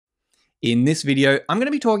In this video, I'm going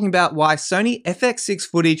to be talking about why Sony FX6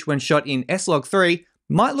 footage when shot in SLOG3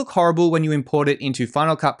 might look horrible when you import it into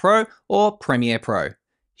Final Cut Pro or Premiere Pro.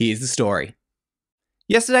 Here's the story.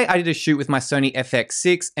 Yesterday, I did a shoot with my Sony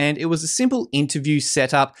FX6 and it was a simple interview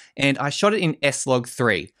setup and I shot it in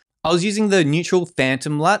SLOG3. I was using the neutral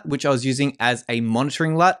phantom LUT, which I was using as a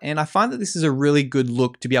monitoring LUT, and I find that this is a really good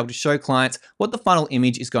look to be able to show clients what the final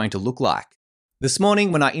image is going to look like. This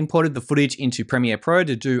morning, when I imported the footage into Premiere Pro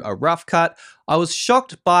to do a rough cut, I was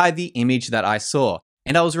shocked by the image that I saw.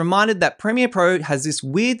 And I was reminded that Premiere Pro has this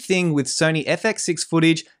weird thing with Sony FX6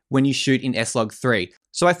 footage when you shoot in SLOG3.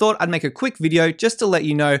 So I thought I'd make a quick video just to let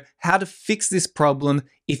you know how to fix this problem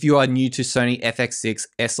if you are new to Sony FX6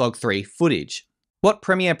 SLOG3 footage. What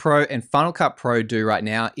Premiere Pro and Final Cut Pro do right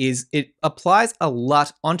now is it applies a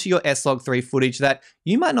LUT onto your SLOG3 footage that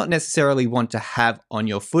you might not necessarily want to have on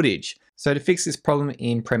your footage. So to fix this problem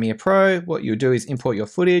in Premiere Pro, what you'll do is import your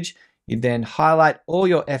footage. You then highlight all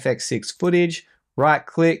your FX6 footage, right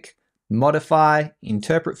click, modify,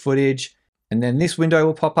 interpret footage, and then this window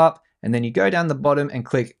will pop up. And then you go down the bottom and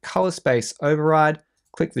click color space override,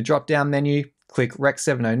 click the drop down menu, click Rec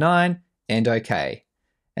 709 and OK.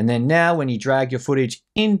 And then now when you drag your footage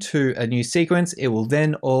into a new sequence, it will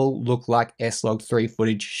then all look like SLOG3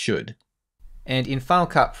 footage should. And in Final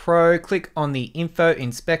Cut Pro, click on the info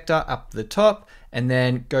inspector up the top and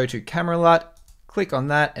then go to camera LUT, click on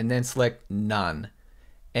that and then select none.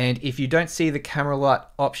 And if you don't see the camera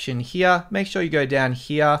LUT option here, make sure you go down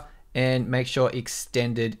here and make sure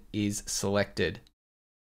extended is selected.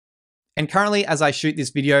 And currently, as I shoot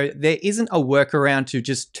this video, there isn't a workaround to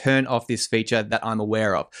just turn off this feature that I'm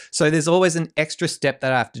aware of. So there's always an extra step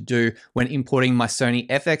that I have to do when importing my Sony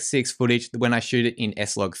FX6 footage when I shoot it in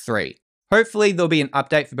SLOG3. Hopefully there'll be an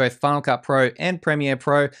update for both Final Cut Pro and Premiere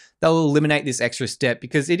Pro that will eliminate this extra step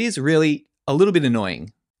because it is really a little bit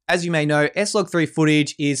annoying. As you may know, SLOG3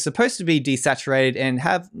 footage is supposed to be desaturated and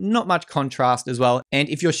have not much contrast as well. And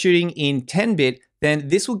if you're shooting in 10-bit, then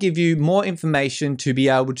this will give you more information to be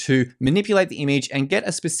able to manipulate the image and get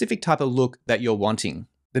a specific type of look that you're wanting.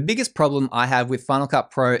 The biggest problem I have with Final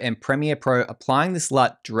Cut Pro and Premiere Pro applying this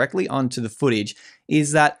LUT directly onto the footage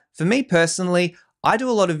is that for me personally, I do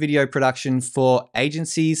a lot of video production for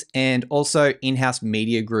agencies and also in-house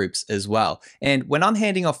media groups as well. And when I'm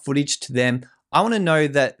handing off footage to them, I want to know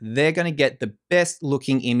that they're going to get the best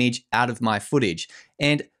looking image out of my footage.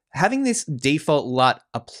 And having this default LUT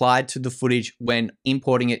applied to the footage when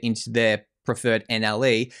importing it into their preferred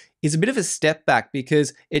NLE is a bit of a step back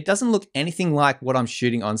because it doesn't look anything like what I'm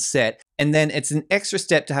shooting on set. And then it's an extra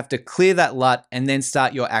step to have to clear that LUT and then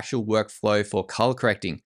start your actual workflow for color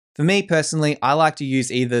correcting. For me personally, I like to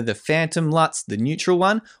use either the phantom LUTs, the neutral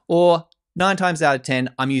one, or 9 times out of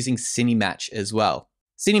 10, I'm using CineMatch as well.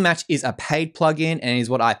 CineMatch is a paid plugin and is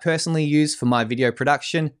what I personally use for my video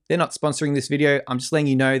production. They're not sponsoring this video. I'm just letting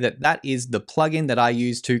you know that that is the plugin that I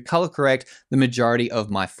use to color correct the majority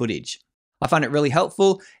of my footage. I find it really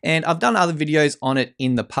helpful and I've done other videos on it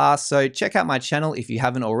in the past. So check out my channel if you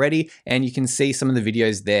haven't already and you can see some of the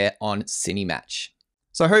videos there on CineMatch.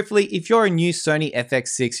 So hopefully if you're a new Sony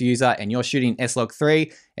FX6 user and you're shooting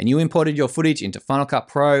SLOG3 and you imported your footage into Final Cut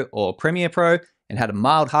Pro or Premiere Pro and had a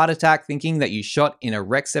mild heart attack thinking that you shot in a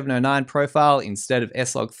Rec 709 profile instead of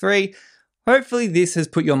SLOG3, hopefully this has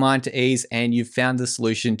put your mind to ease and you've found the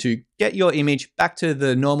solution to get your image back to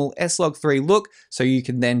the normal SLOG3 look so you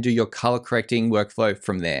can then do your color correcting workflow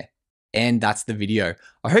from there. And that's the video.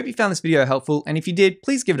 I hope you found this video helpful, and if you did,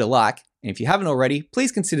 please give it a like. And if you haven't already,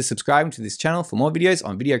 please consider subscribing to this channel for more videos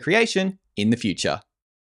on video creation in the future.